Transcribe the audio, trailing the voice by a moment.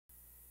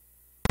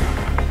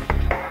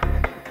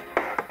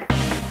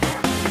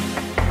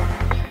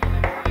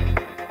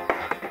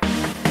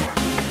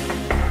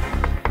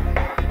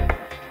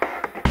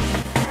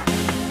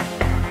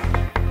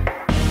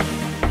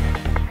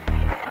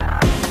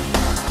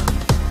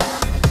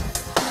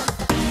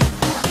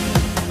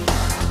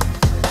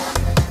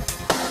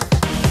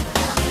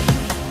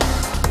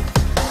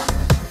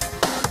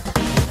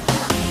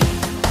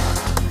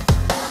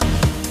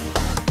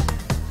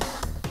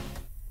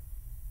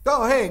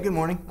Hey, good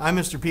morning. I'm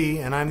Mr. P,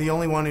 and I'm the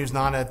only one who's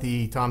not at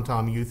the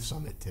TomTom Youth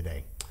Summit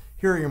today.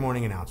 Here are your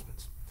morning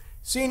announcements.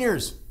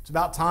 Seniors, it's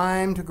about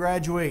time to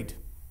graduate.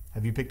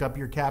 Have you picked up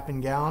your cap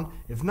and gown?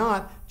 If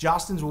not,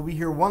 Jostens will be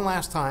here one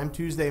last time,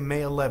 Tuesday,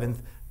 May 11th,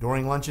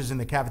 during lunches in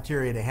the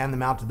cafeteria to hand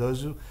them out to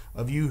those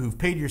of you who've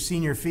paid your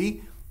senior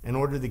fee and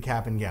ordered the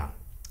cap and gown.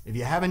 If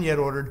you haven't yet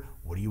ordered,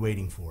 what are you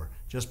waiting for?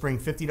 Just bring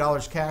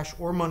 $50 cash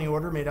or money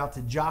order made out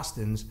to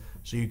Jostens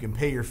so you can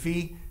pay your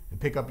fee and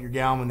pick up your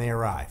gown when they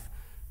arrive.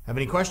 Have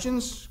any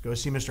questions? Go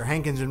see Mr.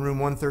 Hankins in room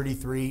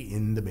 133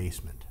 in the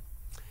basement.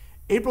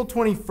 April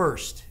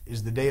 21st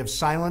is the day of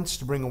silence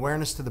to bring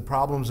awareness to the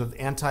problems of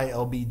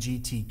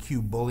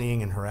anti-LGBTQ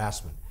bullying and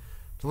harassment.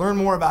 To learn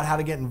more about how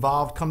to get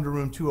involved, come to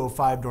room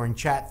 205 during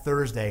chat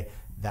Thursday.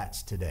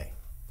 That's today.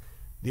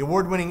 The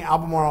award-winning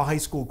Albemarle High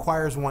School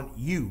choirs want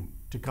you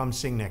to come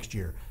sing next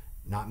year.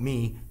 Not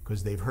me,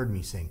 because they've heard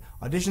me sing.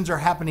 Auditions are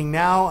happening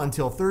now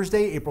until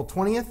Thursday, April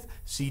 20th.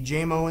 See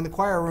JMO in the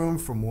choir room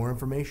for more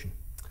information.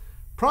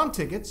 Prom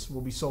tickets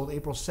will be sold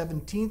April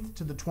 17th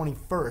to the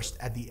 21st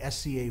at the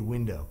SCA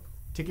window.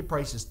 Ticket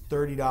price is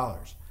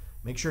 $30.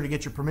 Make sure to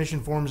get your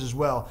permission forms as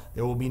well.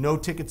 There will be no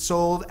tickets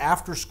sold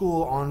after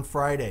school on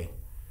Friday.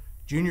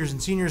 Juniors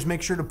and seniors,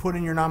 make sure to put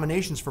in your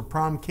nominations for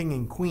Prom King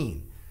and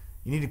Queen.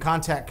 You need to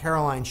contact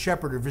Caroline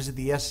Shepard or visit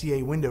the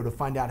SCA window to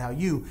find out how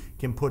you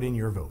can put in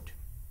your vote.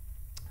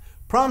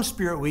 Prom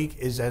Spirit Week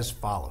is as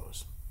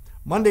follows.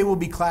 Monday will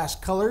be class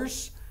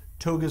colors,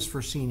 togas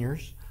for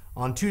seniors.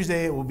 On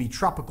Tuesday, it will be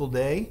Tropical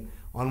Day.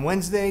 On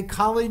Wednesday,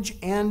 College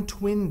and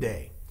Twin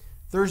Day.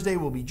 Thursday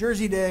will be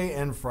Jersey Day,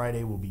 and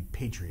Friday will be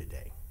Patriot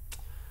Day.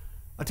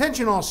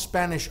 Attention all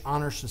Spanish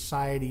Honor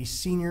Society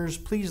seniors,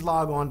 please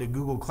log on to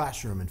Google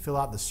Classroom and fill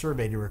out the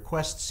survey to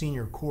request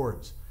senior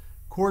chords.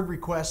 Chord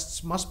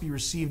requests must be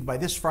received by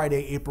this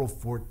Friday, April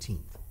 14th.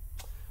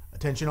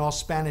 Attention all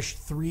Spanish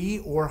 3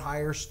 or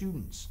higher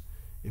students.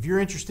 If you're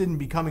interested in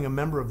becoming a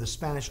member of the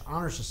Spanish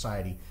Honor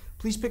Society,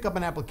 please pick up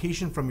an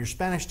application from your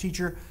Spanish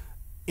teacher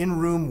in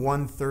room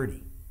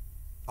 130.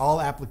 All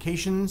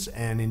applications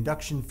and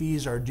induction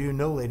fees are due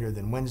no later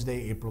than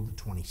Wednesday, April the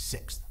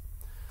 26th.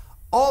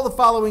 All the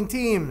following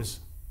teams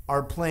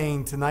are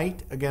playing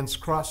tonight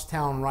against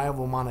crosstown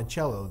rival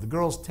Monticello. The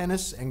girls'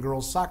 tennis and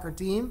girls' soccer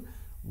team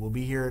will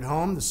be here at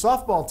home. The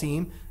softball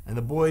team and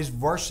the boys'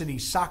 varsity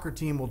soccer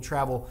team will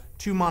travel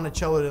to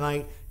Monticello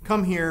tonight.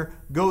 Come here,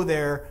 go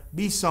there,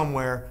 be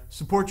somewhere,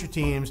 support your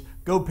teams,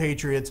 go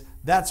Patriots.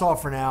 That's all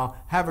for now.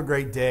 Have a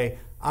great day.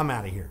 I'm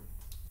out of here.